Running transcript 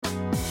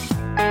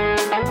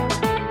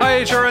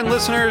HRN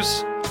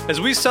listeners.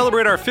 As we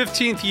celebrate our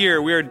 15th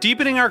year, we are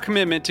deepening our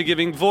commitment to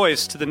giving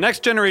voice to the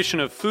next generation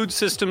of food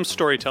systems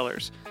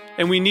storytellers,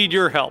 and we need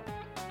your help.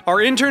 Our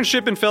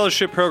internship and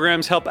fellowship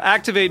programs help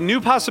activate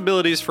new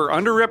possibilities for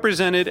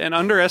underrepresented and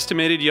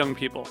underestimated young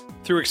people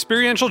through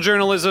experiential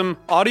journalism,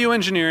 audio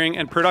engineering,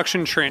 and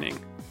production training.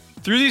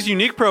 Through these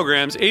unique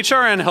programs,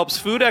 HRN helps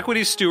food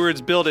equity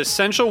stewards build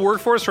essential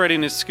workforce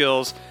readiness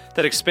skills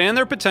that expand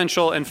their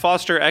potential and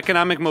foster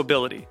economic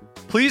mobility.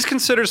 Please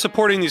consider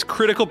supporting these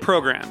critical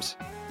programs.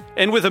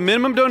 And with a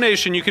minimum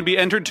donation, you can be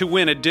entered to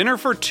win a dinner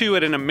for two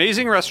at an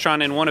amazing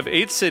restaurant in one of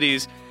 8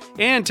 cities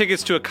and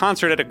tickets to a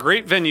concert at a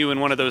great venue in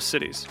one of those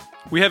cities.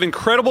 We have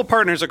incredible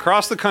partners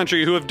across the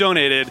country who have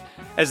donated,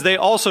 as they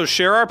also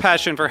share our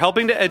passion for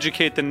helping to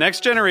educate the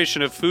next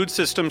generation of food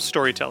systems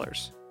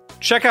storytellers.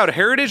 Check out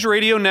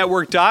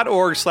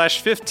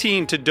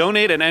heritageradionetwork.org/15 to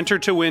donate and enter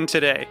to win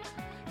today.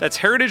 That's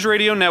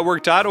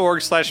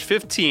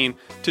heritageradionetwork.org/15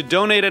 to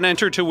donate and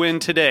enter to win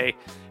today.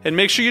 And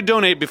make sure you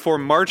donate before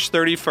March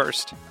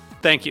 31st.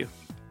 Thank you.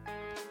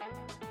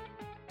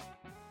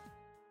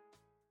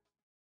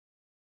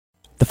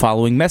 The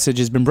following message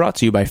has been brought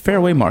to you by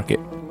Fairway Market.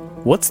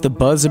 What's the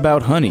buzz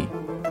about honey?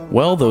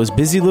 Well, those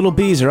busy little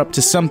bees are up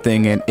to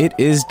something, and it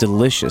is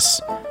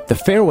delicious. The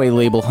Fairway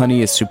label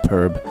honey is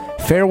superb.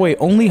 Fairway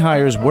only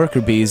hires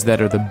worker bees that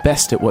are the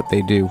best at what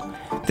they do.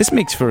 This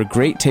makes for a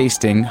great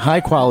tasting,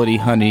 high-quality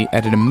honey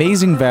at an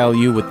amazing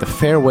value with the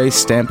Fairway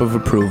stamp of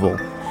approval.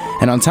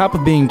 And on top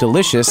of being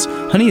delicious,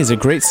 honey is a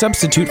great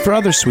substitute for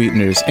other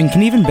sweeteners and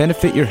can even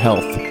benefit your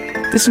health.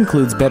 This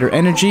includes better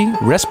energy,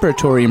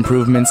 respiratory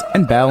improvements,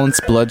 and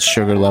balanced blood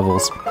sugar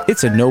levels.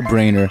 It's a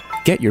no-brainer.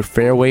 Get your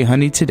Fairway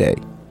honey today.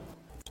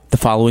 The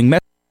following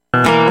message.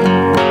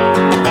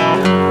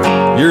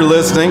 You're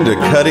listening to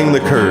Cutting the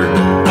Curd,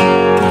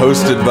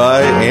 hosted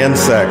by Ann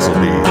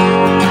Saxelby.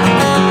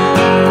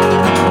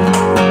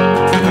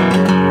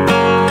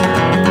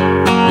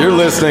 You're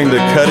listening to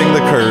Cutting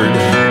the Curd,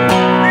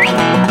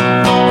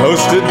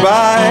 hosted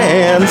by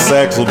Ann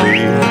Saxelby.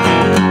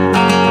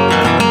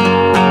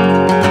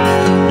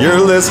 You're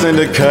listening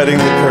to Cutting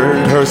the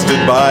Curd,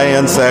 hosted by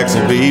Ann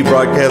Saxelby,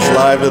 broadcast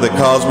live to the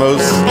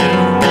cosmos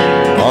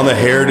on the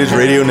Heritage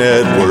Radio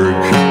Network.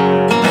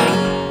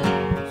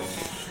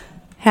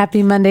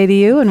 Happy Monday to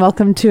you, and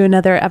welcome to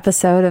another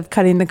episode of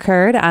Cutting the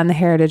Curd on the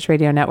Heritage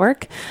Radio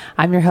Network.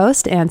 I'm your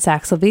host, Ann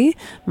Saxelby.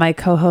 My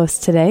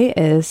co-host today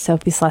is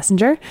Sophie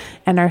Schlesinger,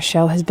 and our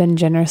show has been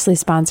generously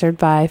sponsored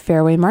by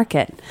Fairway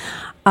Market.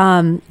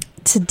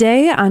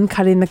 Today on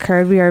Cutting the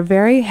Curd, we are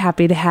very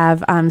happy to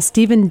have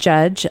Stephen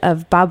Judge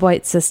of Bob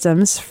White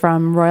Systems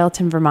from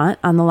Royalton, Vermont,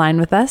 on the line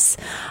with us.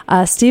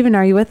 Stephen,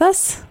 are you with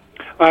us?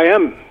 I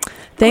am.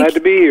 Glad to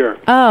be here.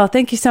 Oh,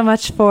 thank you so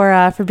much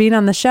for being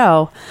on the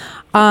show.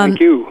 Thank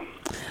you.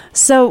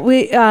 So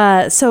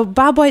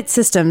Bob White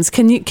Systems,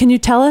 can you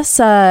tell us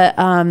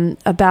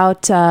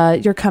about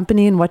your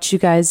company and what you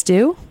guys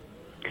do?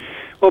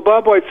 Well,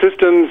 Bob White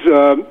Systems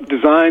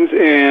designs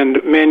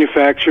and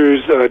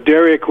manufactures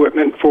dairy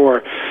equipment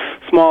for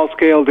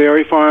small-scale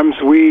dairy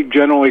farms. We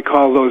generally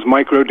call those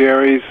micro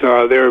dairies.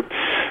 They're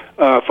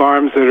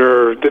farms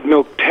that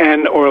milk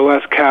 10 or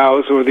less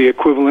cows, or the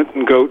equivalent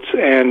in goats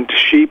and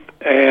sheep,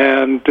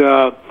 and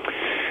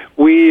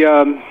we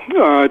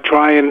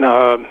try and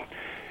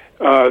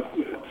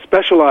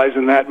specialize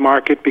in that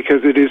market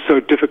because it is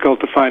so difficult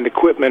to find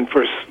equipment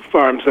for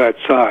farms that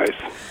size.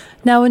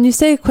 Now, when you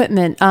say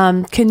equipment,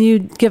 can you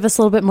give us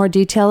a little bit more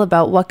detail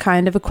about what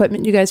kind of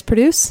equipment you guys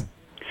produce?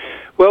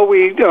 Well,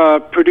 we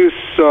produce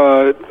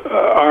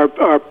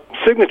our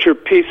signature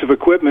piece of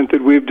equipment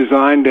that we've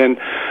designed and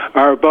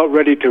are about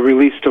ready to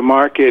release to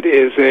market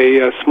is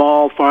a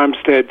small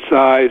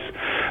farmstead-size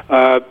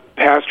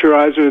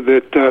pasteurizer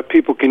that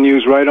people can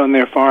use right on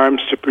their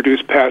farms to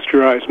produce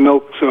pasteurized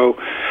milk. So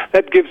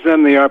that gives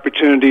them the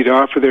opportunity to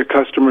offer their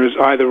customers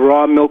either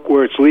raw milk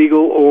where it's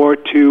legal or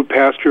to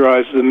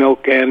pasteurize the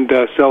milk and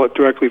sell it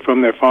directly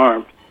from their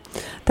farm.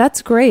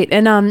 That's great.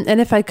 And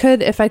if I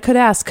could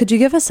ask, could you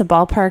give us a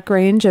ballpark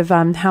range of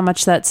how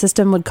much that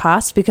system would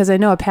cost? Because I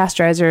know a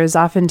pasteurizer is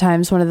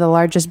oftentimes one of the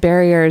largest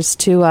barriers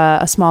to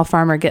a small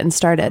farmer getting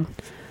started.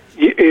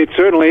 It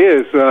certainly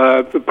is.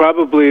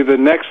 Probably the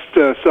next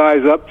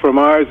size up from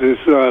ours is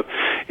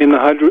in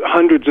the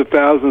hundreds of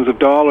thousands of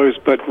dollars,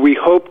 but we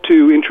hope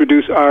to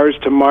introduce ours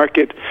to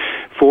market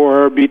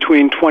for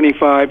between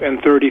 $25,000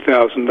 and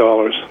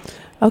 $30,000.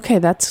 Okay,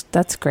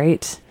 that's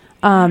great.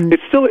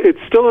 It's still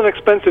an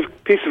expensive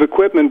piece of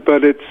equipment,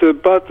 but it's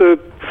about the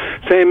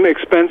same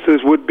expense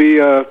as would be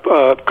a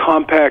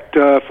compact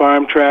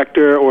farm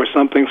tractor or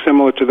something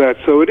similar to that.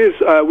 So it is.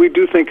 We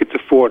do think it's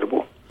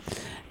affordable.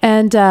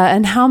 And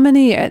how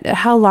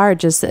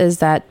large is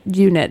that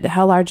unit?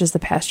 How large is the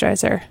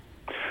pasteurizer?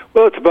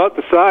 Well, it's about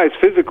the size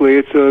physically.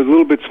 It's a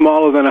little bit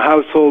smaller than a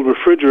household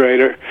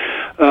refrigerator,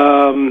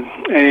 and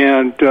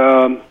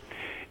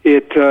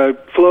it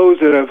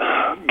flows at a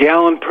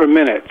gallon per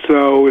minute.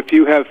 So if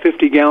you have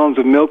 50 gallons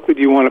of milk that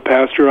you want to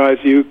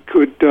pasteurize, you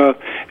could.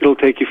 It'll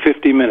take you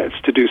 50 minutes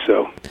to do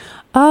so.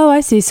 Oh,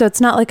 I see. So it's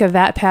not like a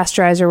vat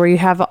pasteurizer where you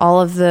have all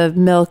of the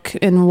milk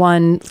in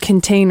one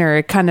container.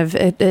 It kind of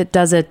it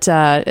does it.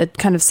 It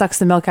kind of sucks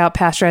the milk out,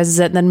 pasteurizes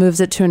it, and then moves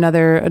it to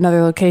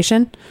another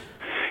location.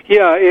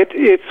 Yeah,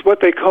 it's what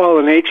they call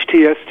an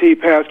HTST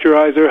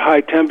pasteurizer,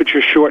 high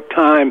temperature, short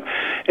time,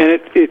 and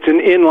it's an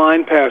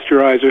inline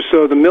pasteurizer.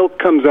 So the milk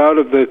comes out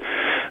of the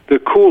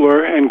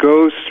cooler and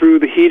goes through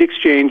the heat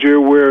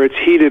exchanger where it's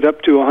heated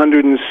up to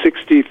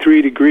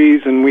 163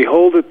 degrees, and we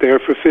hold it there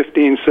for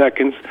 15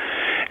 seconds.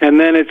 And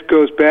then it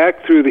goes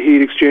back through the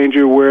heat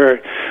exchanger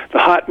where the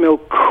hot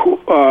milk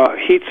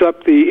heats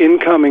up the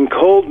incoming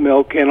cold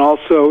milk, and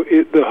also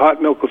the hot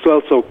milk is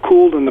also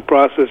cooled in the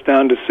process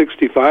down to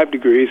 65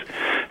 degrees.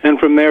 And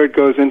from there it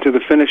goes into the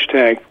finish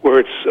tank where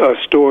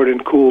it's stored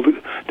and cooled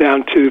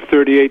down to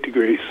 38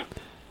 degrees.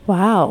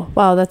 Wow,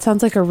 that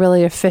sounds like a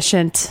really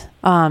efficient,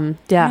 And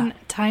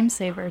time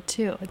saver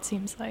too, it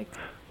seems like.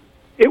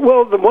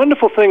 Well, the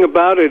wonderful thing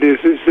about it is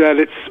that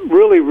it's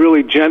really,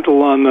 really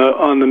gentle on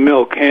the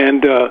milk,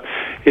 and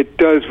it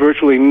does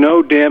virtually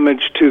no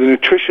damage to the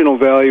nutritional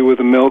value of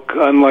the milk,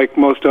 unlike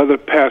most other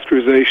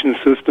pasteurization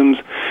systems.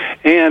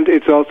 And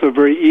it's also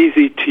very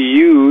easy to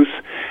use,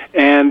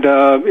 and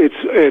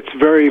it's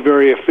very,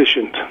 very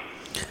efficient.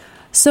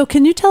 So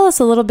can you tell us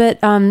a little bit,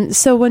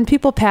 so when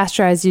people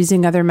pasteurize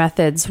using other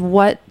methods,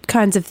 what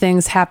kinds of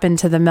things happen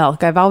to the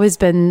milk? I've always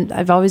been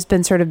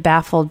sort of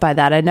baffled by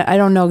that. I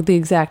don't know the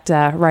exact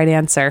right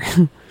answer.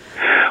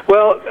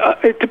 Well,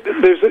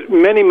 there's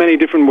many, many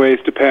different ways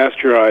to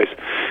pasteurize.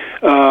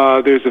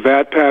 There's a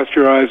vat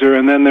pasteurizer,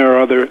 and then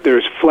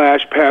there's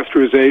flash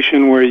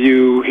pasteurization where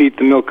you heat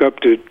the milk up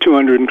to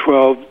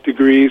 212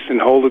 degrees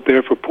and hold it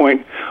there for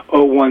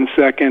 0.01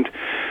 second.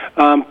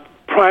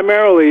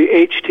 Primarily,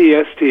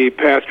 HTST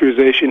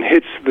pasteurization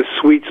hits the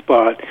sweet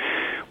spot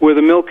where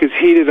the milk is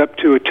heated up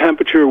to a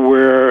temperature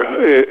where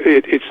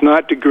it's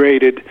not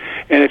degraded,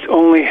 and it's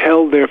only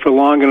held there for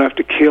long enough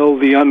to kill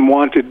the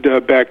unwanted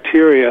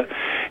bacteria,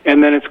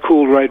 and then it's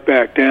cooled right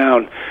back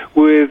down.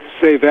 With,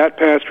 say, vat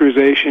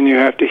pasteurization, you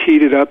have to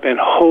heat it up and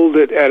hold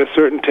it at a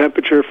certain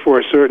temperature for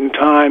a certain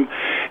time,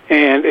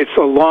 and it's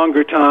a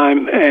longer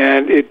time,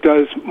 and it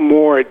does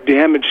more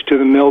damage to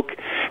the milk.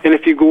 And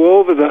if you go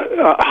over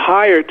the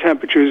higher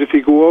temperatures, if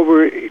you go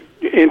over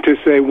into,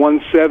 say,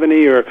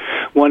 170 or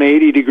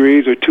 180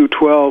 degrees or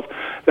 212,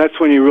 that's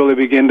when you really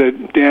begin to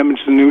damage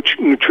the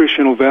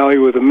nutritional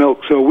value of the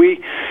milk. So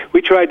we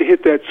tried to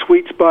hit that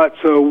sweet spot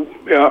so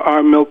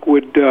our milk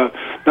would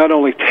not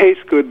only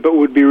taste good, but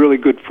would be really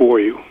good for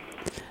you.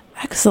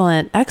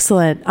 Excellent.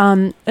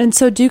 And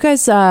so do you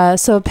guys,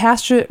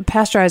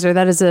 pasteurizer,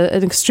 that is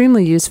an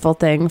extremely useful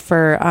thing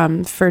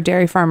for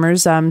dairy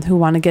farmers who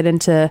want to get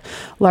into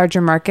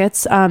larger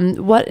markets.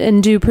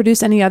 And do you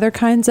produce any other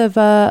kinds of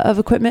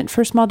equipment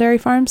for small dairy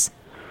farms?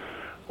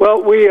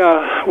 Well, we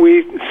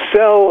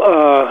sell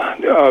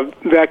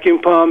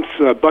vacuum pumps,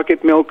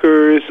 bucket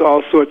milkers,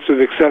 all sorts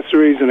of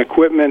accessories and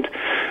equipment.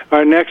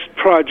 Our next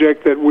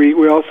project that we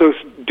also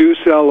do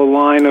sell a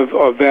line of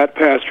vat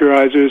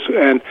pasteurizers,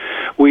 and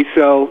we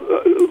sell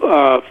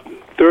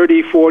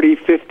 30, 40,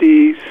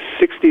 50,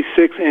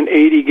 66, and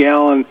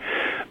 80-gallon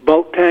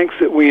bulk tanks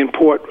that we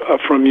import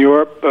from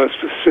Europe,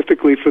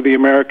 specifically for the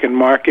American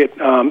market.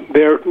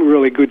 They're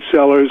really good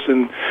sellers,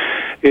 and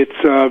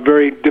it's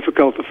very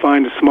difficult to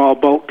find a small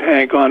bulk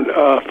tank on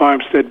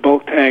farmstead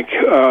bulk tank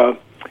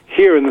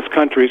here in this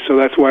country, so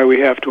that's why we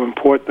have to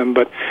import them.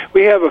 But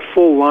we have a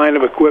full line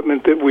of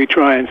equipment that we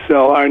try and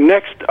sell. Our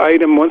next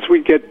item, once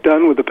we get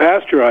done with the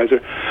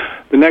pasteurizer,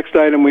 the next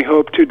item we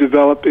hope to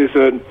develop is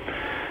an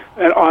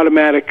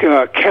automatic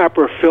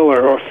capper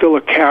filler or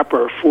filler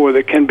capper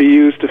that can be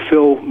used to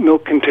fill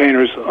milk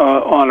containers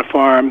on a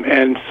farm,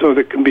 and so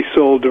that can be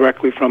sold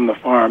directly from the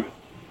farm.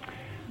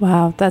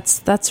 Wow,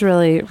 that's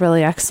really,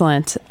 really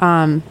excellent.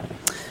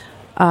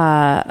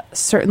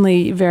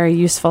 Certainly very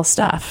useful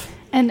stuff.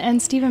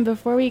 And Stephen,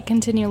 before we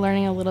continue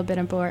learning a little bit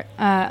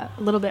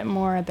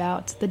more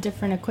about the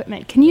different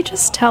equipment, can you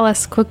just tell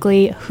us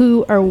quickly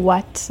who or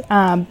what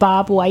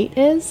Bob White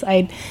is?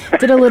 I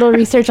did a little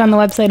research on the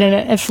website,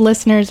 and if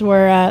listeners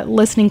were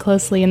listening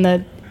closely in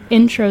the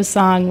intro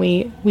song,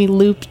 we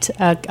looped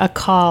a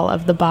call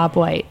of the Bob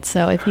White.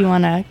 So if you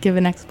want to give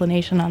an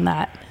explanation on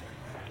that.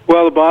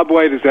 Well, the Bob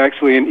White is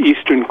actually an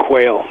eastern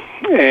quail,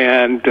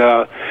 and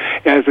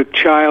as a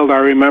child, I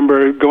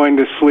remember going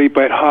to sleep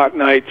at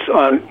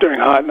during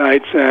hot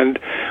nights, and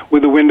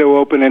with the window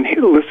open and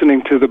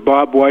listening to the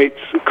Bob Whites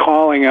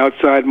calling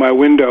outside my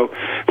window.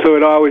 So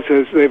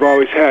they've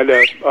always had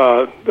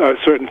a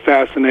certain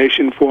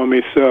fascination for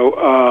me.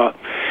 So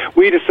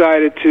we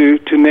decided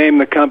to name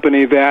the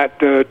company that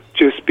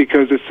just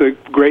because it's a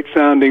great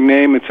sounding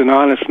name, it's an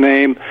honest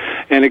name,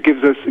 and it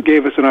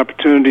gave us an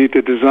opportunity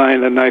to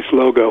design a nice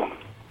logo.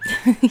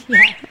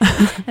 Yeah,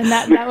 and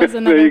that was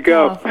another there you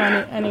call go. For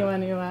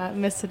anyone who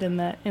missed it in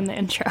the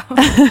intro.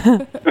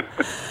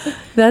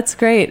 That's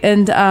great.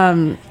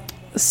 And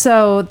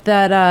so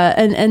that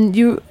and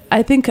you,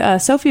 I think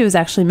Sophie was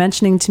actually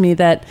mentioning to me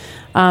that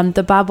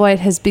the Bob White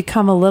has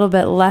become a little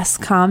bit less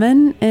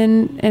common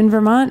in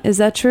Vermont. Is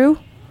that true?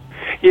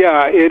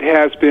 Yeah, it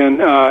has been.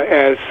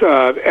 As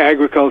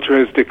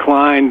agriculture has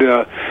declined,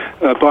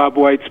 Bob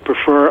White's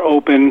prefer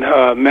open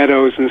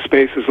meadows and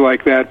spaces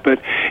like that,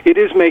 but it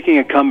is making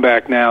a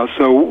comeback now,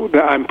 so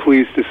I'm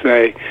pleased to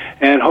say.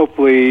 And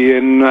hopefully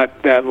in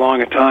not that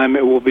long a time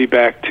it will be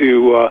back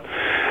to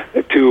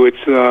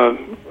its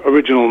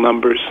original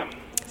numbers.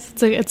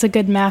 It's a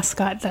good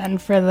mascot then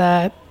for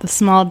the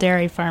small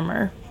dairy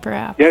farmer,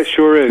 perhaps. Yeah, it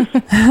sure is.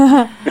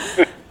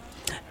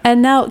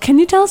 And now, can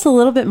you tell us a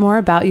little bit more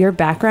about your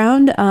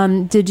background?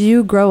 Did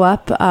you grow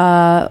up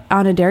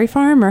on a dairy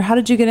farm, or how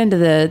did you get into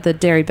the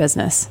dairy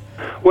business?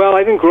 Well,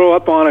 I didn't grow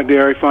up on a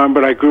dairy farm,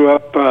 but I grew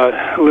up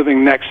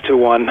living next to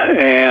one,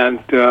 and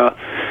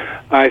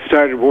I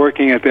started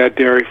working at that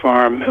dairy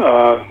farm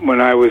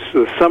when I was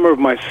the summer of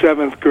my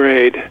 7th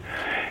grade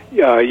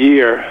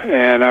year,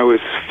 and I was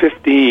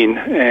 15,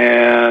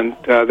 and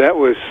that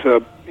was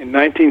in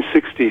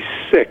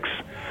 1966.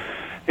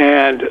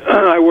 And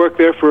I worked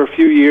there for a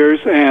few years,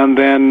 and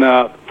then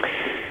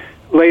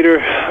later,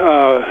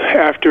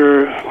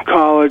 after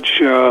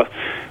college,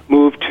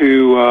 moved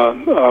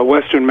to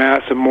Western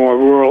Mass, a more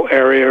rural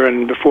area,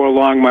 and before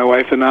long my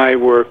wife and I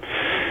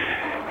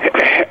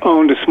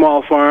owned a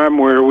small farm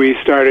where we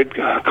started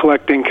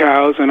collecting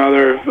cows and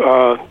other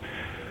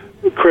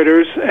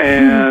critters,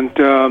 and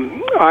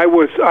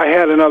I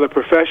had another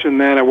profession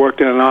then. I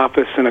worked in an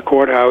office in a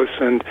courthouse,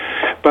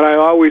 but I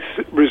always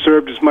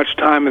reserved as much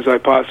time as I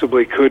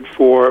possibly could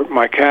for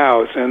my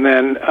cows. And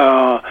then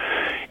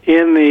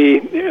in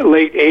the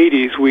late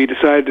 80s, we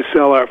decided to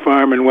sell our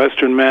farm in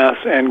Western Mass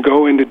and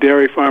go into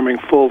dairy farming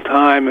full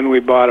time, and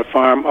we bought a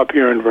farm up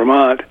here in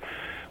Vermont,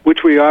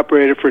 which we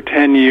operated for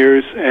 10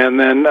 years, and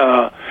then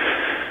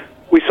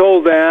we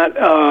sold that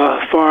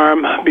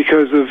farm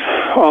because of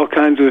all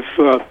kinds of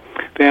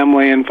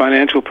family and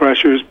financial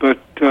pressures, but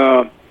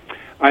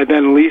I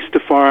then leased a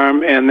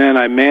farm, and then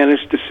I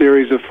managed a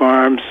series of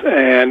farms,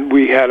 and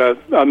we had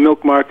a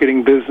milk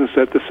marketing business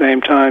at the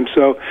same time.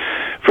 So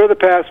for the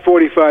past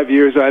 45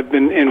 years, I've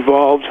been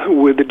involved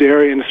with the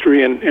dairy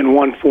industry in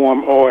one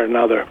form or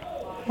another.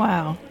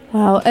 Wow.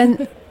 Wow.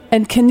 And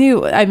can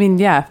you? I mean,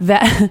 yeah.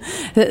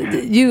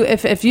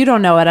 If you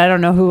don't know it, I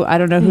don't know who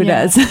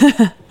does.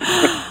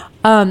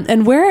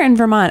 And where in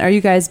Vermont are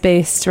you guys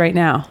based right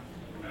now?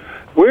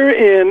 We're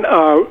in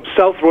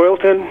South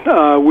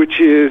Royalton, which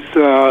is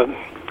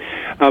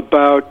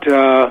about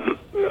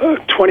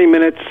 20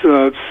 minutes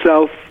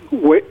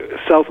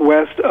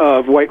southwest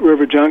of White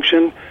River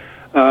Junction.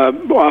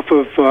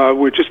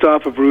 We're just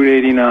off of Route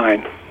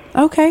 89.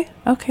 Okay,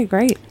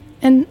 great.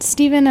 And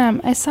Stephen,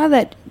 I saw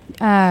that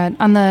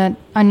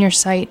on your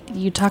site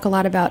you talk a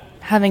lot about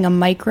having a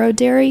micro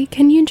dairy.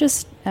 Can you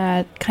just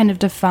kind of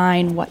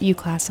define what you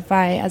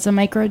classify as a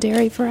micro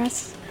dairy for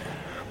us?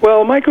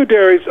 Well, micro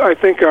dairies, I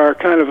think, are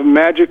kind of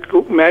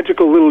magical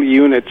little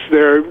units.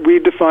 We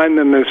define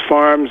them as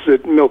farms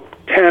that milk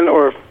 10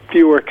 or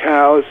fewer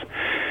cows,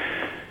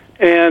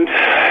 and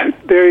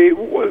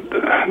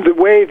the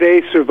way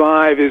they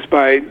survive is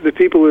by the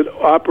people that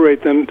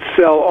operate them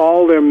sell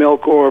all their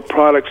milk or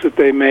products that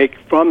they make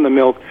from the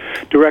milk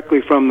directly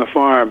from the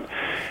farm.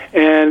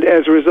 And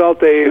as a result,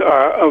 they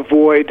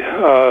avoid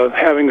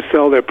having to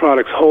sell their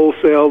products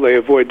wholesale. They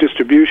avoid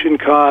distribution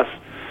costs.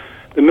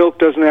 The milk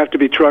doesn't have to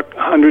be trucked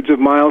hundreds of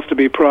miles to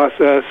be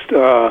processed.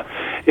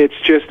 It's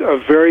just a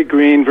very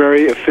green,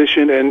 very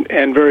efficient,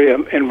 and very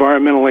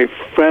environmentally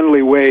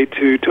friendly way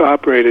to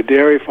operate a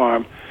dairy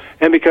farm.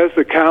 And because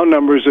the cow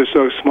numbers are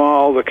so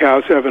small, the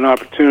cows have an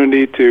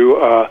opportunity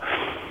to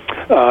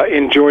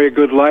enjoy a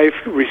good life,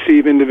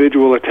 receive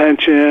individual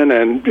attention,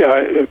 and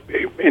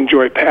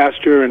enjoy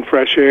pasture and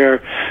fresh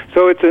air.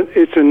 So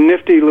it's a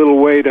nifty little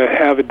way to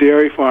have a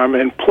dairy farm.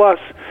 And plus,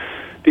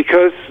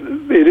 because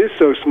it is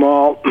so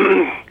small,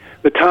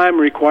 the time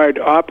required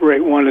to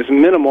operate one is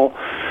minimal.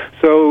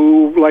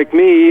 So, like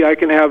me, I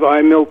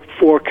milk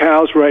 4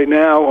 cows right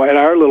now at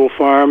our little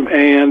farm,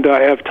 and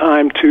I have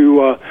time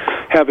to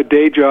have a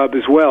day job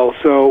as well.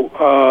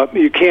 So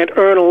you can't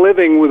earn a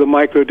living with a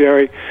micro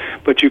dairy,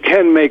 but you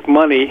can make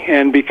money,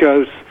 and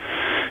because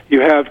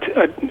you have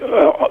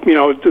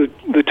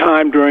the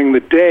time during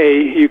the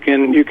day, you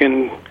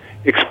can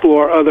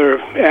explore other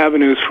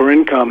avenues for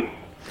income.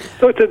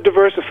 So it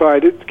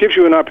gives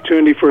you an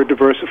opportunity for a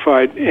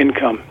diversified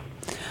income.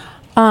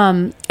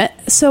 And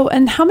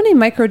how many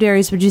micro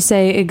dairies would you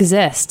say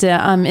exist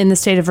in the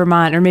state of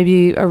Vermont, or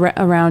maybe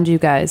around you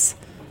guys?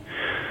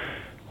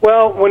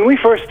 Well, when we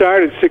first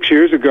started 6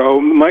 years ago,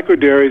 micro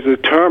dairies, the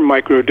term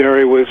micro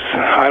dairy was,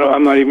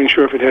 I'm not even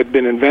sure if it had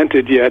been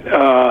invented yet,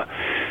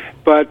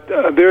 but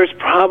there's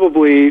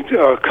probably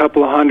a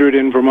couple of hundred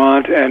in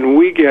Vermont, and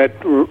we get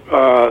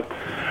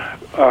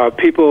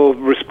people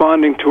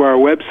responding to our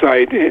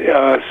website,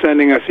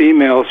 sending us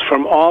emails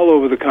from all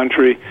over the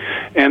country,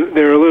 and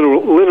there are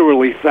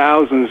literally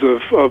thousands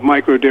of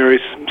micro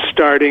dairies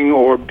starting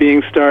or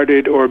being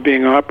started or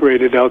being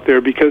operated out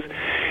there, because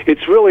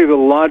it's really the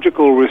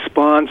logical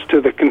response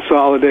to the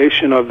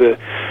consolidation of the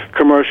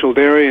commercial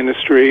dairy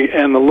industry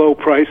and the low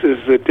prices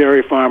that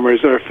dairy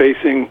farmers are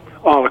facing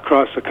all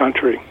across the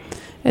country.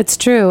 It's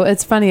true.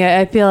 It's funny.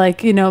 I feel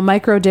like,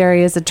 micro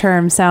dairy as a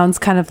term sounds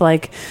kind of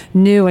like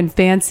new and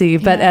fancy,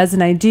 but as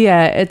an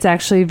idea, it's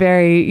actually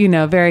very,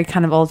 very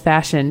kind of old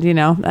fashioned.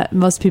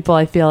 Most people,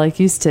 I feel like,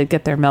 used to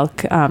get their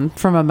milk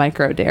from a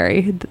micro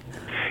dairy.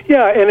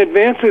 Yeah, and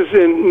advances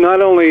in not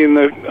only in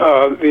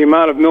the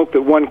amount of milk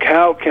that one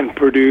cow can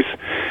produce,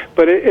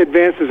 but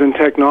advances in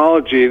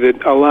technology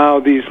that allow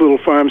these little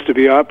farms to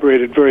be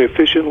operated very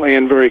efficiently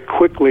and very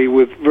quickly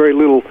with very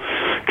little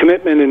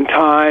commitment in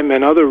time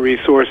and other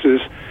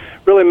resources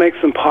really makes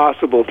them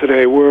possible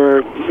today,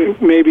 where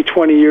maybe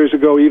 20 years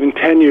ago, even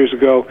 10 years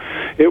ago,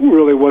 it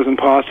really wasn't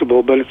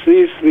possible. But it's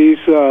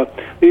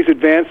these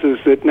advances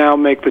that now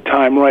make the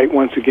time right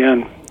once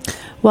again.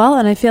 Well,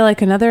 and I feel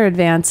like another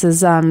advance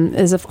is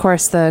of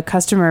course the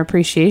customer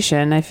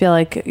appreciation. I feel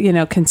like,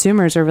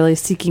 consumers are really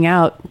seeking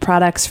out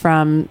products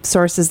from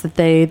sources that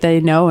they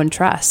know and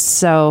trust.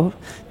 So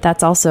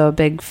that's also a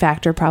big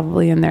factor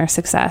probably in their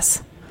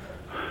success.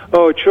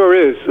 Oh, it sure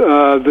is.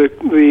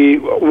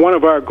 One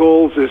of our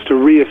goals is to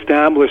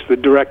reestablish the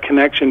direct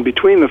connection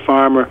between the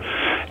farmer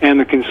and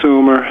the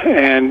consumer,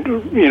 and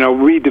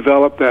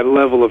redevelop that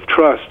level of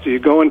trust. You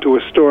go into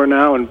a store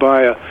now and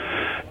buy a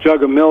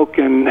jug of milk,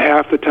 and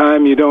half the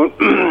time you don't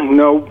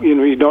know,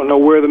 you don't know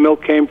where the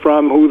milk came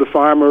from, who the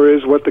farmer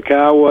is, what the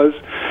cow was,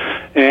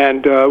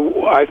 and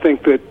I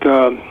think that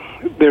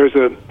there's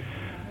a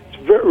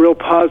real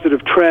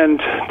positive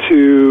trend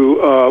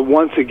to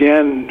once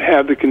again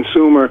have the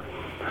consumer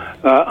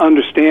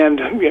understand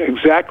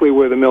exactly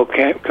where the milk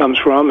comes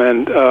from,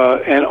 and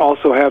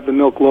also have the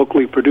milk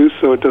locally produced,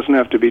 so it doesn't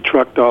have to be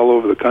trucked all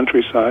over the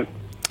countryside.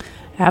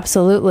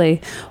 Absolutely.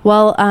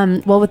 Well,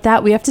 with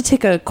that, we have to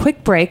take a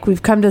quick break.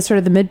 We've come to sort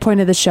of the midpoint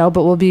of the show,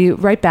 but we'll be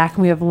right back,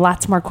 and we have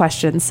lots more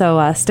questions.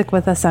 So stick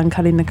with us on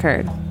Cutting the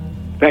Curd.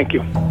 Thank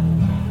you.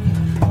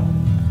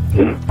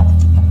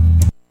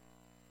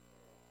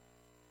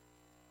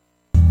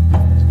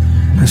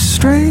 A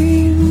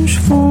strange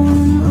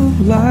form of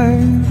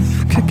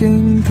life,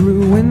 kicking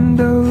through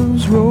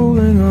windows,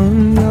 rolling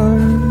on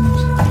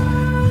yards,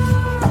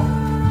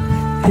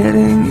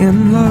 hitting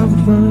in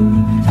loved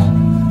ones,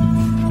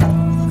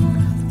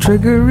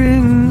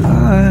 triggering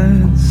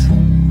odds.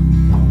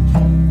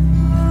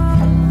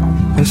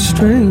 A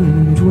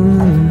strange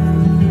one.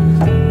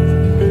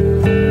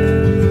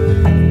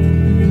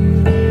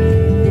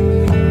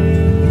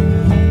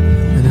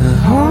 And a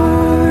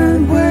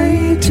hard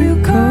way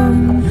to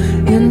come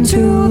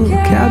into a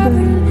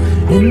cabin,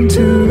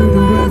 into the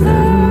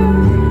weather,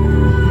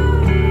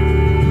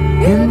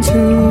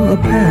 into a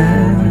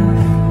path,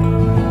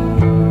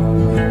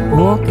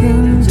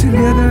 walking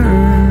together.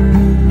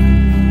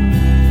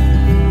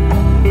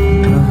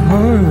 A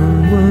hard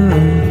one.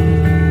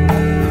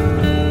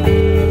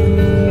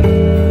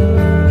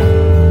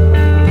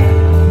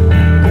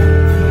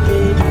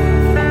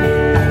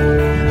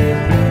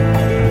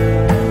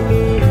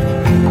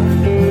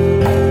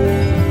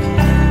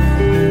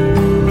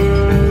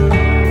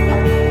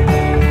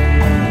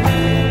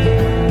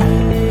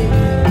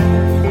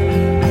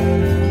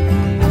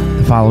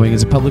 The following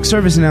is a public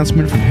service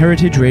announcement from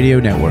Heritage Radio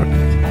Network.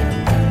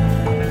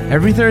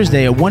 Every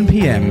Thursday at 1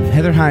 p.m.,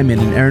 Heather Hyman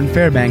and Aaron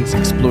Fairbanks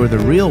explore the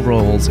real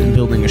roles in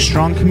building a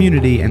strong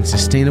community and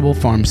sustainable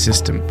farm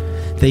system.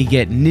 They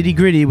get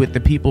nitty-gritty with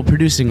the people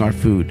producing our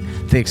food.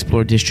 They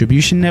explore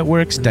distribution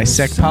networks,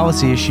 dissect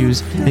policy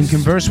issues, and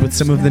converse with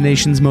some of the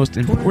nation's most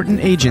important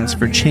agents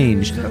for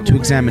change to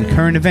examine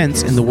current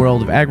events in the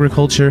world of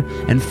agriculture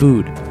and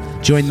food.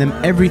 Join them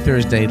every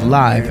Thursday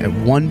live at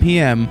 1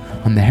 p.m.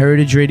 on the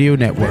Heritage Radio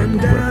Network,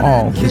 where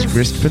all is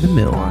grist for the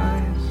mill.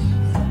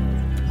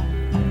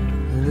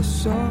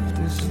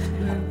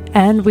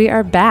 And we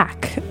are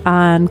back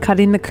on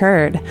Cutting the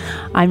Curd.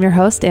 I'm your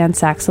host, Ann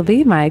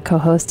Saxelby. My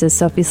co-host is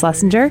Sophie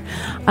Schlesinger.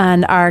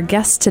 And our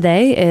guest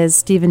today is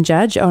Stephen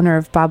Judge, owner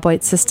of Bob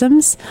White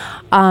Systems.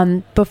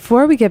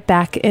 Before we get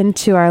back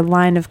into our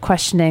line of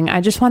questioning, I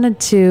just wanted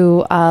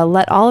to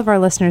let all of our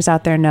listeners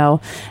out there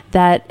know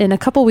that in a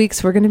couple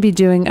weeks, we're going to be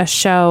doing a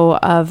show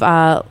of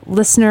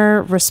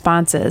listener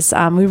responses.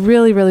 We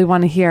really, really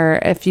want to hear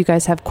if you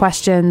guys have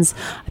questions,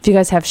 if you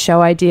guys have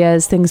show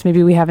ideas, things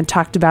maybe we haven't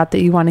talked about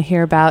that you want to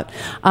hear about.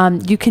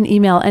 You can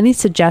email any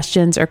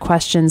suggestions or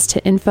questions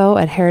to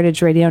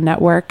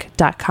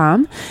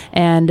info@heritageradionetwork.com,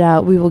 and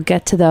we will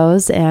get to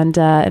those and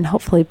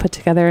hopefully put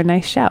together a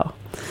nice show.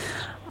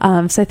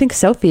 So I think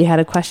Sophie had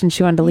a question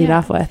she wanted to lead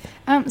off with.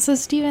 So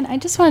Stephen, I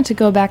just wanted to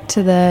go back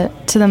to the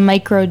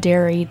micro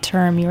dairy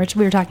term we were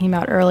talking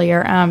about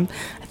earlier. I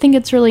think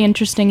it's really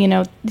interesting.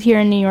 Here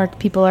in New York,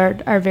 people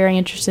are very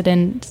interested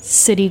in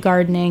city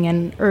gardening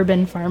and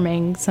urban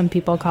farming, some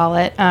people call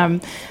it. I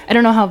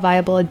don't know how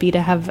viable it'd be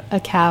to have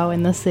a cow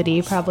in the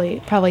city.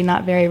 Probably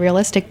not very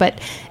realistic. But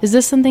is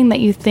this something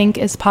that you think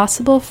is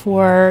possible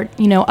for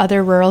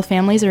other rural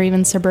families or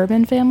even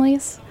suburban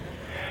families?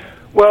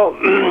 Well,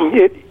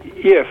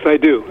 yes, I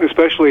do,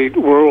 especially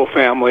rural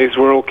families,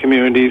 rural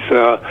communities.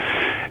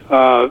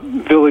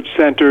 village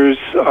centers.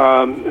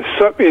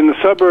 In the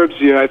suburbs,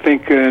 I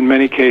think in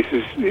many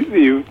cases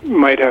you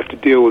might have to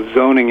deal with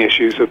zoning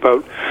issues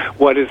about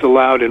what is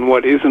allowed and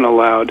what isn't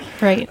allowed.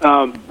 Right.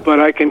 But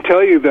I can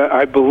tell you that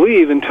I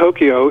believe in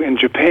Tokyo, in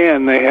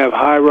Japan, they have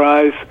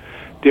high-rise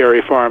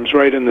dairy farms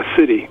right in the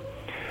city.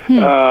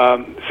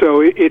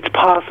 So it's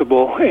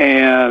possible,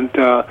 and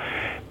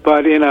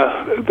but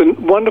the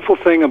wonderful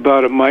thing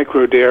about a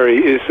micro dairy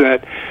is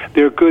that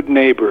they're good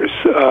neighbors.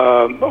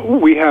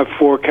 We have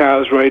 4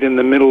 cows right in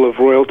the middle of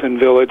Royalton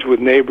Village with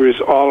neighbors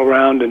all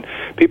around, and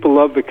people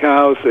love the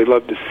cows. They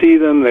love to see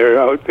them. They're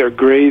out there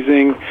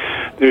grazing.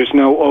 There's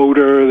no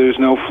odor. There's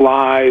no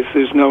flies.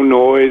 There's no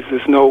noise.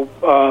 There's no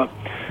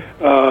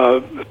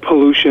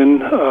pollution.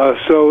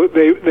 So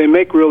they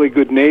make really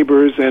good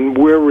neighbors, and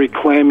we're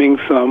reclaiming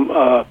some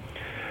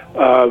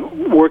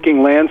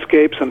working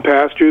landscapes and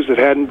pastures that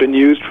hadn't been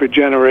used for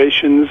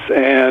generations,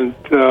 and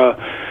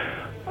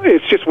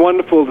it's just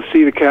wonderful to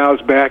see the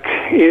cows back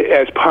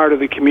as part of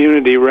the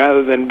community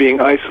rather than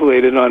being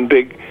isolated on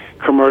big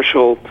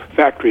commercial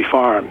factory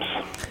farms.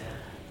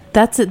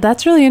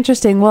 That's really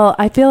interesting. Well,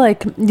 I feel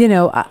like,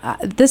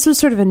 this was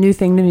sort of a new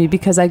thing to me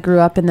because I grew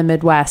up in the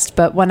Midwest.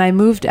 But when I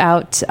moved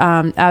out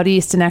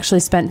east and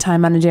actually spent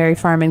time on a dairy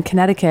farm in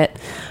Connecticut,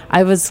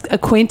 I was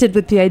acquainted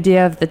with the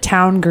idea of the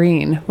town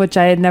green, which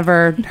I had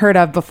never heard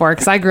of before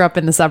because I grew up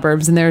in the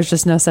suburbs and there was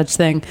just no such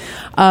thing.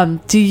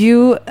 Do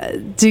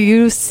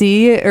you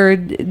see, or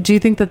do you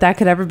think that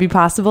could ever be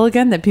possible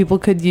again, that people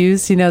could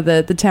use,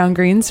 the town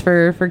greens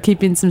for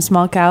keeping some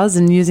small cows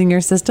and using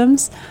your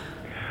systems?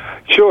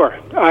 Sure.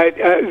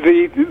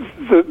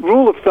 The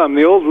rule of thumb,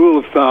 the old rule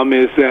of thumb,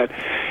 is that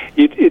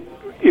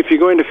if you're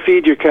going to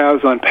feed your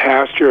cows on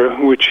pasture,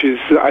 which is,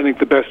 I think,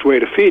 the best way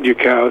to feed your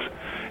cows,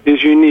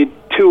 is you need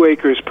 2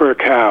 acres per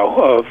cow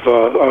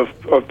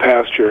of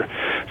pasture.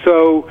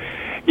 So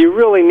you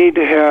really need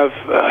to have,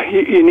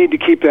 you need to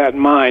keep that in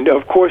mind.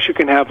 Of course, you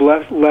can have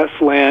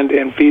less land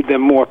and feed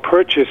them more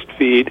purchased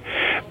feed,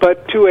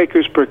 but 2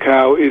 acres per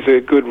cow is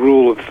a good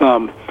rule of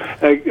thumb.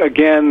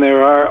 Again,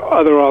 there are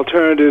other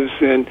alternatives,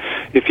 and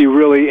if you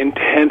really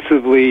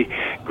intensively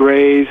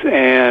graze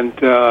and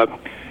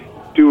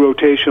do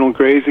rotational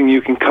grazing,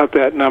 you can cut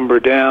that number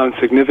down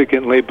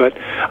significantly, but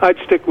I'd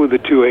stick with the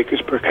 2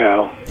 acres per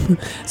cow.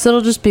 So it'll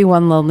just be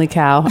one lonely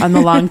cow on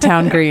the long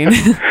town green.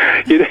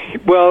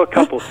 Well, a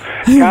couple.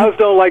 Cows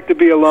don't like to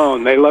be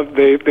alone.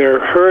 They're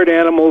herd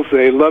animals.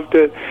 They love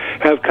to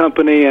have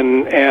company,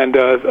 and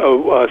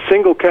a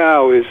single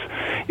cow is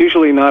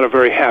usually not a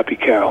very happy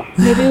cow.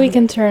 Maybe we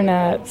can turn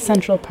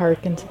Central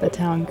Park into the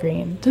town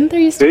green. Didn't there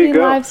used to be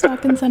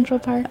livestock in Central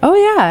Park? Oh,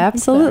 yeah,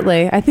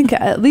 absolutely. I think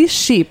at least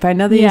sheep. I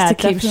know they used to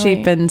keep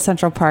sheep in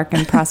Central Park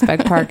and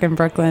Prospect Park in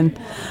Brooklyn.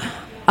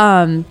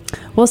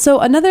 Well,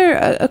 so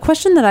a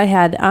question that I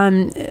had,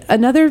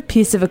 another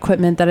piece of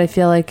equipment that I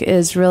feel like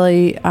is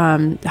really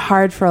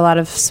hard for a lot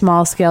of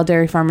small scale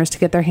dairy farmers to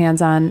get their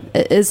hands on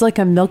is like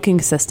a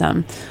milking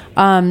system.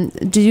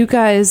 Do you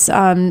guys,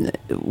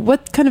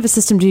 what kind of a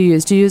system do you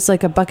use? Do you use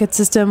like a bucket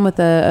system with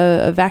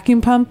a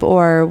vacuum pump,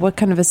 or what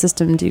kind of a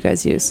system do you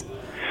guys use?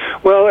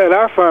 Well, at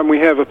our farm, we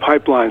have a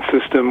pipeline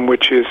system,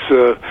 which is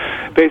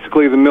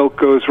basically the milk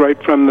goes right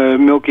from the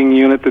milking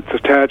unit that's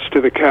attached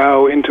to the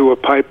cow into a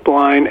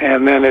pipeline,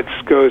 and then it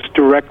goes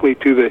directly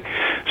to the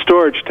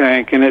storage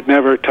tank, and it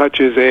never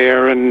touches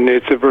air, and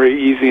it's a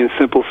very easy and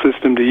simple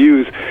system to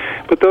use.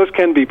 But those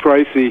can be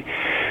pricey.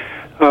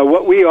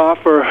 What we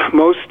offer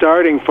most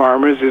starting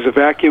farmers is a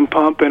vacuum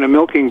pump and a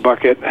milking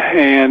bucket,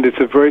 and it's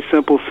a very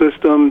simple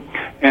system,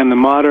 and the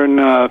modern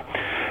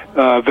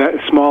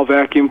small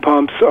vacuum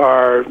pumps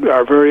are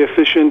very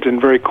efficient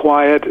and very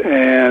quiet,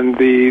 and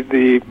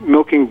the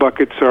milking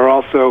buckets are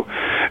also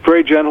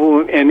very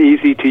gentle and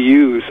easy to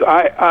use.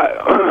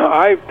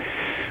 I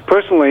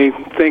personally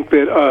think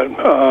that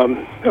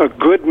a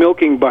good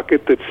milking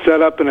bucket that's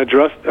set up and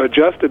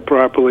adjusted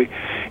properly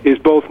is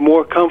both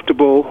more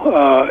comfortable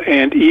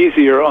and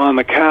easier on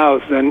the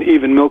cows than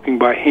even milking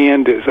by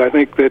hand is. I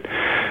think that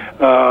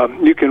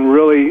you can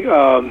really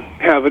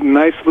have a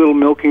nice little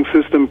milking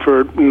system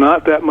for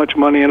not that much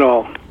money at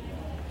all.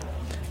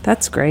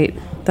 That's great.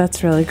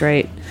 That's really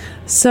great.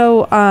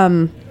 So,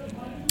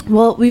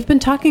 well, we've been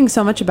talking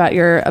so much about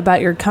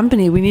your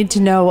company. We need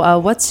to know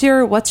what's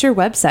your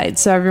website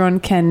so everyone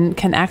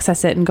can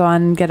access it and go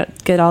on and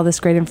get all this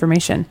great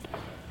information.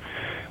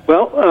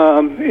 Well,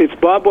 it's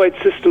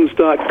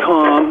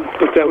bobwhitesystems.com,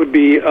 but that would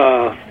be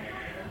I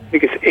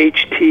think it's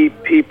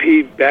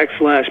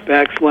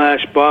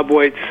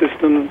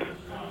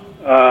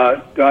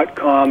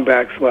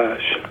http://bobwhitesystems.com/.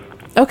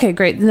 Okay,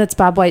 great. And that's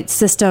Bob White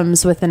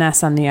Systems with an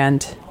S on the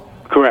end.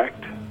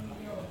 Correct.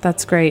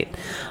 That's great.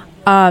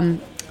 Well,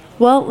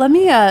 let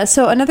me,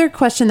 so another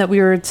question that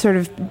we were sort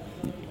of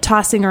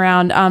tossing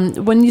around,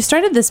 when you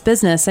started this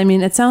business, I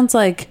mean, it sounds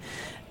like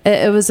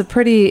it was a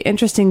pretty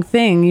interesting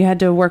thing. You had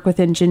to work with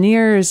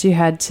engineers, you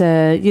had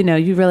to,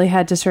 you really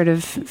had to sort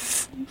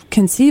of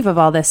conceive of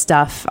all this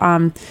stuff.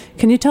 Can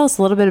you tell us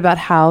a little bit about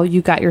how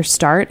you got your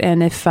start,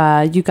 and if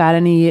you got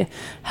any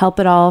help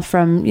at all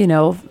from,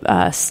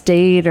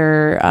 state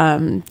or,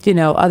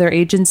 other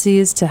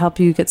agencies to help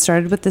you get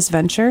started with this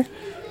venture?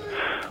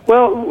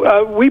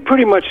 Well, we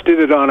pretty much did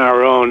it on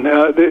our own.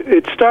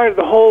 It started,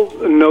 the whole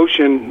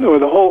notion or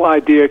the whole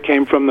idea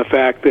came from the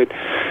fact that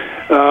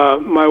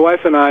my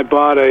wife and I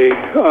bought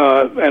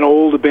an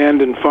old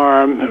abandoned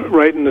farm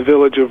right in the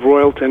village of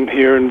Royalton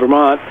here in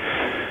Vermont.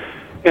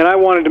 And I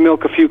wanted to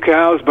milk a few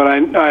cows, but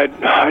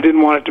I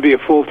didn't want it to be a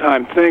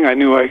full-time thing. I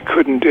knew I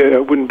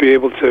wouldn't be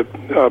able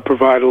to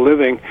provide a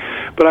living.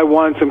 But I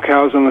wanted some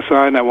cows on the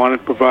side, and I wanted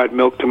to provide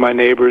milk to my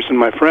neighbors and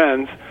my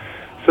friends.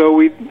 So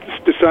we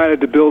decided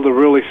to build a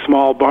really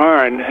small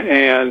barn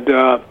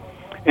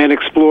and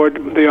explored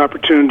the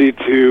opportunity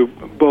to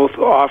both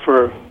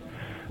offer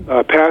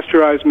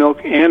pasteurized milk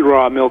and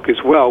raw milk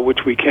as well,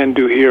 which we can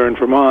do here in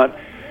Vermont.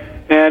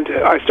 And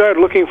I started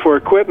looking for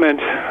equipment,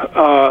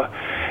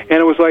 and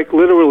it was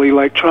literally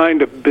like trying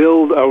to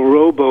build a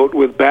rowboat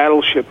with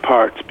battleship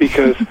parts,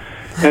 because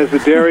as the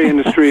dairy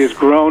industry has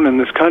grown in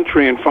this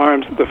country and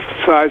the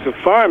size of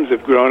farms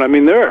have grown, I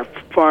mean, there are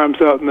farms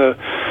out in the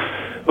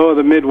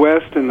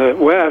Midwest and the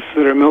West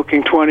that are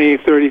milking 20,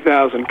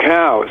 30,000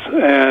 cows,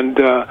 and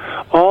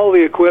all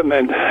the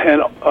equipment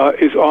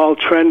is all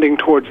trending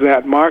towards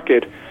that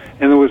market,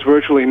 and there was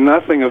virtually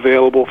nothing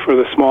available for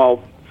the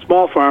small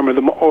farmer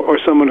or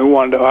someone who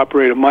wanted to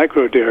operate a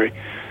micro dairy.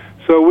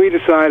 So we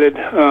decided,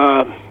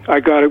 I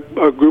got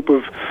a group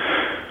of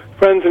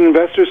friends and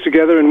investors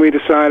together, and we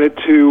decided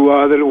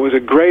that it was a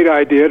great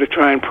idea to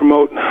try and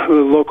promote the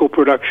local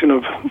production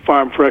of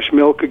farm fresh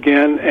milk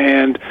again,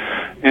 and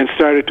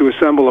started to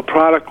assemble a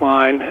product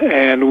line.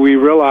 And we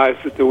realized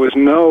that there was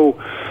no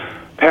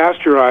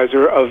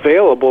pasteurizer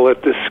available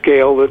at the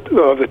scale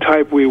of the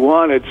type we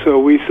wanted. So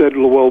we said,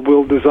 well,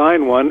 we'll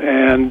design one,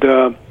 and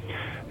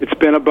it's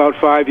been about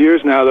 5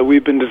 years now that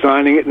we've been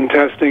designing it and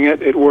testing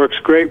it. It works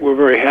great. We're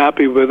very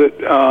happy with it.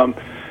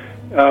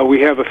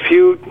 We have a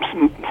few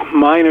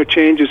minor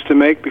changes to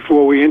make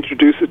before we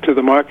introduce it to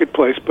the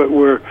marketplace, but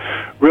we're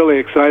really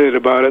excited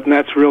about it, and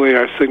that's really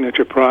our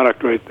signature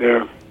product right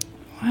there.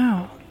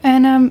 Wow.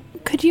 And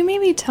could you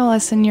maybe tell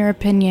us, in your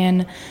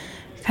opinion,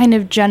 kind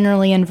of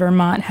generally in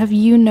Vermont, have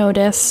you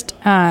noticed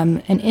an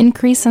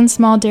increase in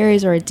small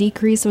dairies or a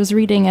decrease? I was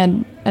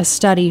reading a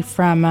study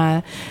from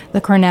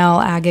the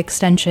Cornell Ag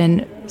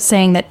Extension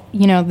saying that,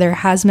 there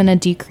has been a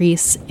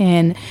decrease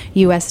in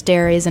U.S.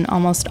 dairies, and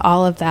almost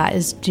all of that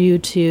is due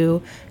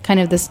to kind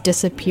of this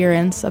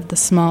disappearance of the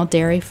small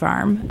dairy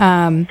farm.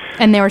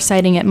 And they were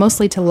citing it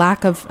mostly to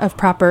lack of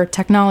proper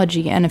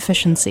technology and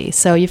efficiency.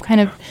 So you've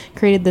kind of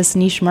created this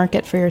niche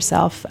market for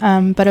yourself.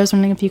 But I was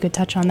wondering if you could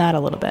touch on that a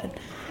little bit.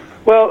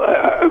 Well,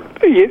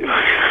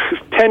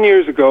 10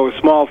 years ago, a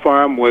small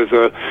farm was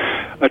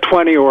a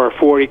 20 or a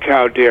 40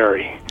 cow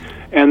dairy,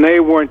 and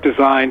they weren't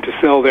designed to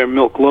sell their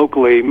milk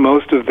locally.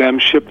 Most of them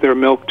shipped their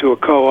milk to a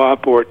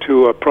co-op or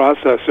to a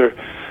processor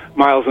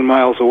miles and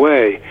miles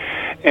away.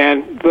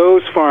 And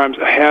those farms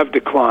have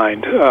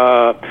declined.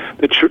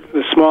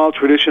 The small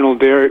traditional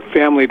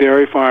family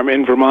dairy farm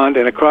in Vermont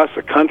and across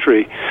the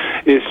country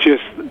is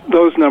just,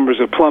 those numbers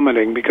are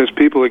plummeting because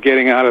people are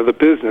getting out of the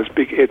business.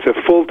 It's a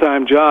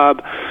full-time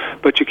job,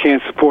 but you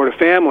can't support a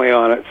family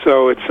on it.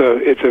 So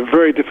it's a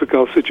very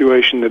difficult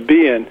situation to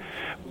be in.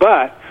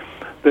 But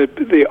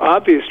the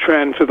obvious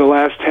trend for the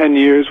last 10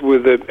 years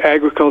with the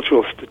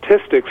agricultural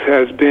statistics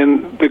has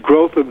been the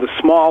growth of the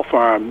small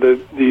farm,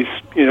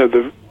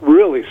 the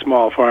really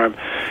small farm,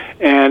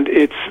 and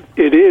it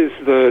is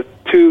the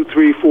 2,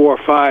 3, 4,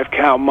 5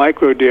 cow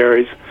micro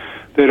dairies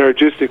that are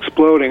just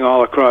exploding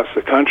all across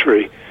the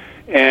country,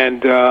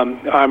 and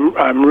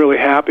I'm really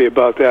happy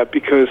about that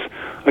because,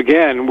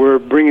 again, we're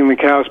bringing the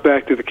cows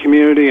back to the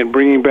community and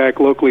bringing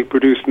back locally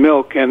produced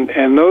milk, and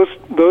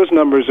those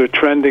numbers are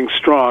trending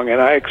strong,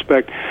 and I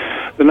expect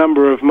the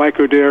number of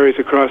micro dairies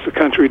across the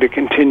country to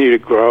continue to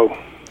grow.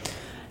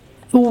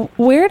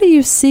 Where do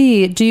you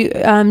see, do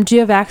you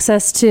have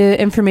access to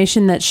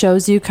information that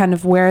shows you kind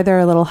of where there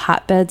are little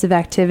hotbeds of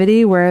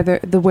activity, where there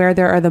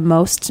are the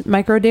most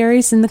micro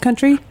dairies in the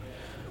country?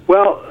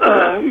 Well,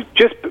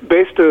 just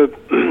based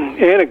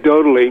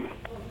anecdotally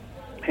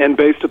and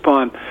based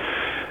upon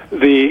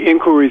the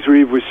inquiries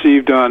we've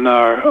received for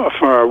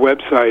our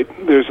website,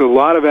 there's a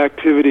lot of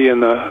activity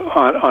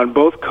on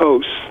both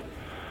coasts.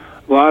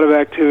 A lot of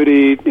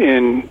activity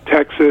in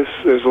Texas.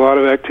 There's a lot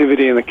of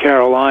activity in the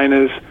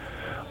Carolinas.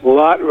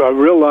 A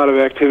real lot of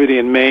activity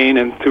in Maine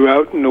and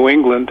throughout New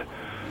England,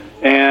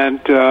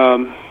 and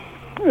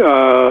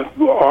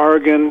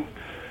Oregon,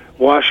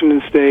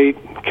 Washington State,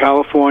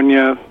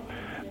 California.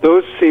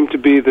 Those seem to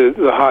be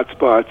the hot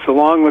spots.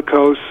 Along the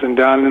coasts and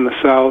down in the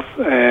south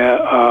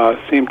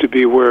seem to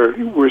be where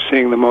we're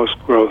seeing the most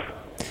growth.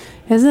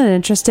 Isn't it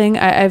interesting?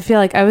 I feel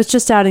like I was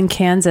just out in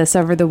Kansas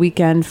over the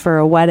weekend for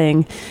a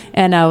wedding,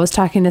 and I was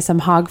talking to some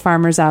hog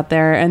farmers out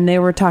there, and they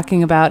were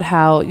talking about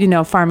how,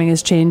 farming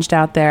has changed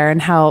out there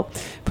and how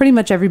pretty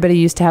much everybody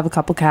used to have a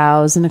couple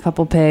cows and a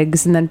couple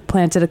pigs and then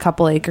planted a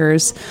couple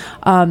acres.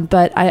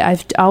 But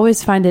I've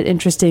always find it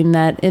interesting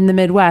that in the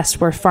Midwest,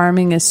 where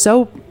farming is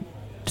so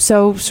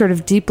sort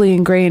of deeply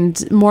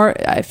ingrained,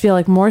 I feel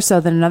like more so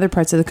than in other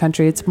parts of the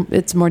country,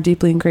 it's more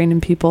deeply ingrained in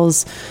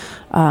people's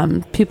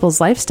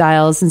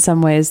lifestyles in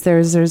some ways.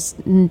 There's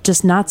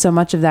just not so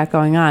much of that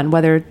going on,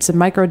 whether it's a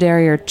micro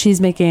dairy or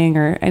cheese making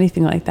or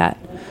anything like that.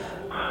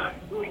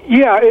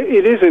 Yeah,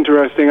 it is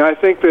interesting. I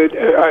think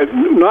that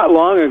not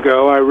long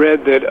ago I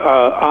read that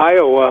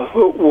Iowa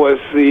was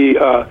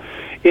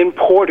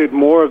imported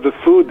more of the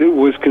food that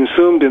was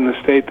consumed in the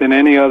state than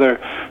any other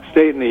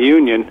state in the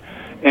union.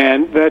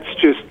 And that's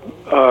just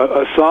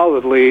a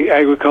solidly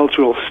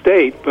agricultural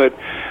state, but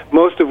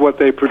most of what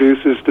they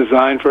produce is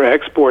designed for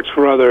exports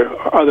for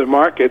other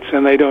markets,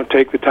 and they don't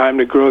take the time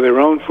to grow their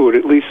own food.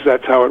 At least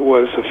that's how it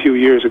was a few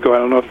years ago. I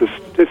don't know if the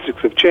statistics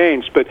have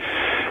changed, but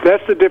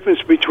that's the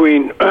difference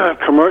between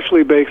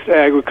commercially based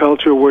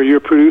agriculture, where you're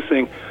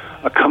producing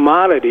a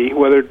commodity,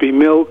 whether it be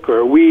milk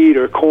or wheat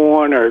or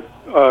corn or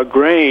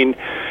grain,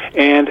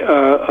 and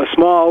a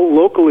small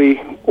locally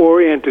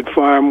oriented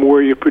farm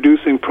where you're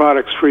producing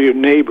products for your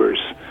neighbors.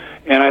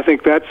 And I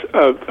think that's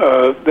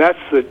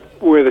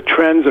where the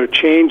trends are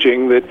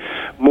changing, that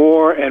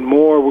more and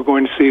more we're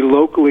going to see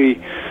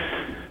locally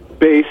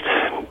based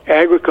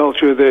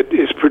agriculture that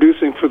is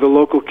producing for the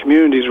local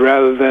communities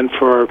rather than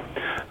for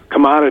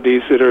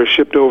commodities that are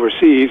shipped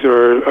overseas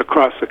or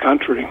across the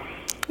country.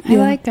 I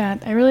like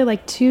that. I really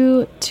like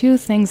two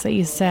things that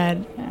you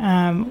said.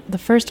 The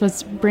first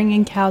was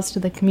bringing cows to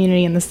the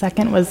community, and the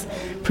second was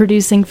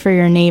producing for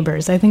your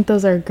neighbors. I think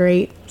those are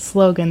great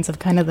slogans of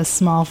kind of the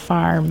small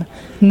farm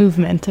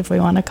movement, if we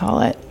want to call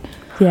it.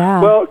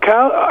 Yeah. Well,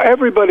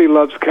 everybody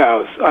loves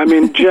cows. I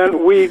mean,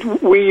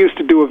 we used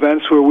to do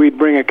events where we'd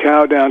bring a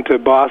cow down to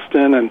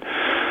Boston and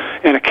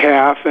a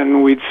calf,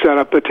 and we'd set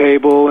up a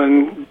table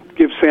and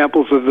give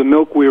samples of the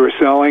milk we were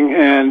selling,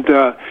 and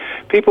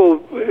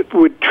people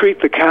would treat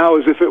the cow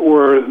as if it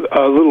were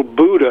a little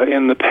Buddha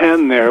in the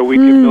pen there. We'd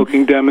give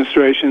milking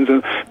demonstrations,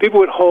 and people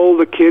would hold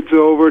the kids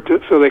over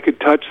so they could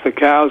touch the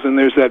cows, and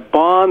there's that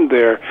bond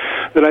there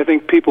that I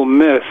think people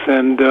miss,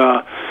 and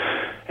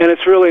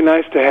it's really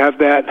nice to have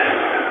that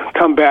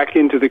come back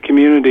into the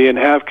community and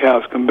have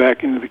cows come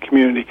back into the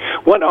community.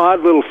 One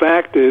odd little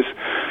fact is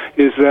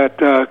that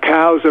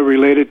cows are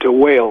related to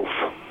whales.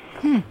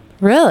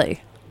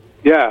 Really?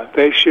 Yeah,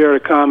 they share a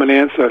common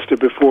ancestor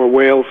before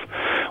whales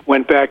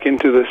went back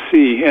into the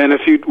sea. And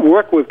if you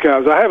work with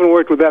cows, I haven't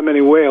worked with that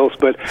many whales,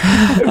 but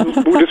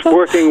just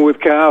working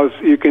with cows,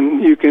 you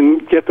can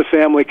get the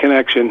family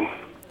connection.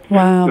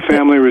 Wow. The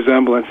family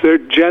resemblance. They're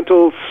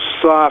gentle,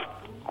 soft,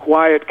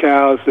 quiet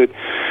cows that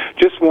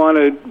just want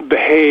to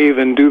behave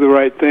and do the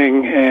right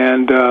thing.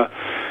 And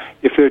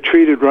if they're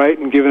treated right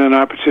and given an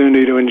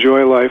opportunity to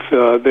enjoy life,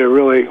 they're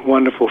really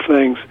wonderful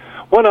things.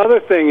 One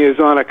other thing is,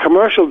 on a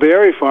commercial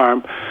dairy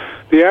farm,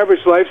 the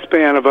average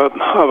lifespan of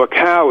a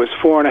cow is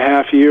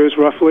 4.5 years,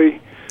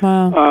 roughly.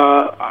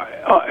 Wow.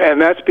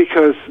 And that's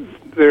because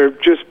they're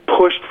just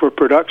pushed for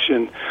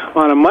production.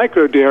 On a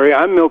micro dairy,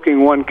 I'm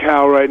milking one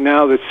cow right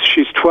now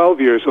she's 12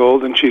 years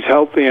old, and she's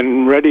healthy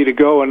and ready to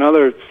go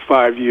another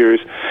 5 years.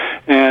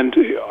 And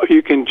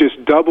you can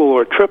just double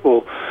or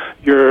triple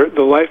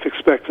the life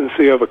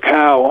expectancy of a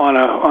cow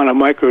on a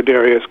micro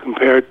dairy as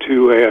compared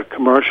to a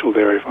commercial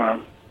dairy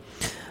farm.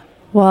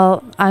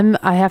 Well,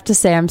 I have to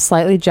say I'm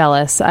slightly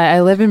jealous. I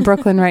live in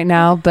Brooklyn right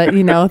now, but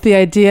the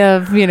idea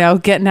of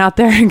getting out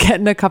there and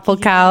getting a couple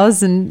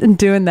cows and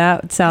doing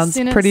that sounds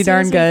pretty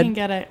darn good. As soon as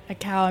we can get a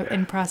cow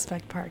in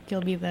Prospect Park,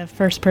 you'll be the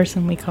first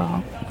person we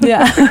call.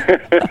 Yeah.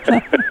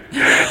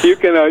 You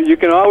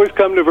can always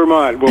come to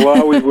Vermont.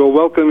 We'll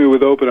welcome you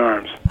with open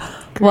arms.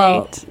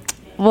 Great.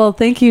 Well,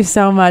 thank you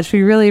so much.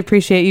 We really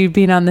appreciate you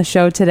being on the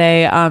show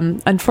today.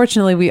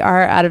 Unfortunately, we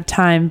are out of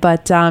time,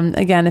 but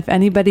again, if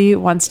anybody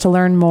wants to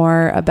learn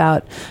more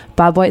about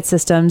Bob White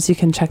Systems, you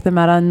can check them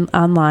out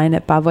online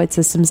at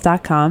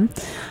bobwhitesystems.com.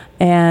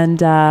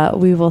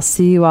 And we will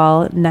see you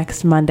all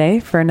next Monday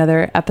for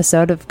another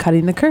episode of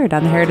Cutting the Curd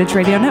on the Heritage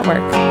Radio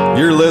Network.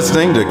 You're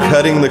listening to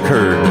Cutting the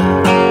Curd,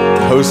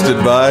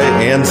 hosted by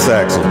Ann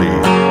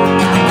Saxelby.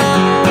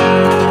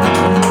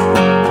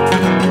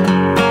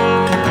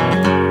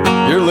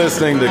 You're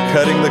listening to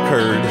Cutting the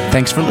Curd.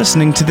 Thanks for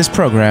listening to this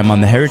program on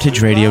the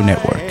Heritage Radio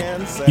Network.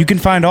 You can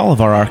find all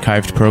of our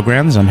archived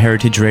programs on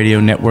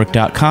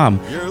heritageradionetwork.com,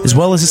 as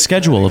well as a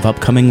schedule of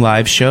upcoming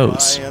live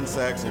shows.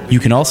 You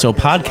can also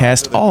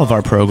podcast all of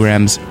our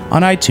programs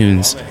on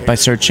iTunes by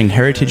searching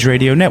Heritage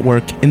Radio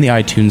Network in the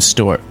iTunes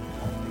Store.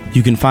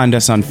 You can find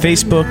us on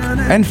Facebook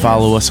and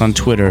follow us on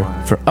Twitter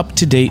for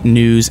up-to-date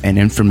news and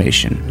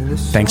information.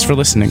 Thanks for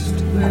listening.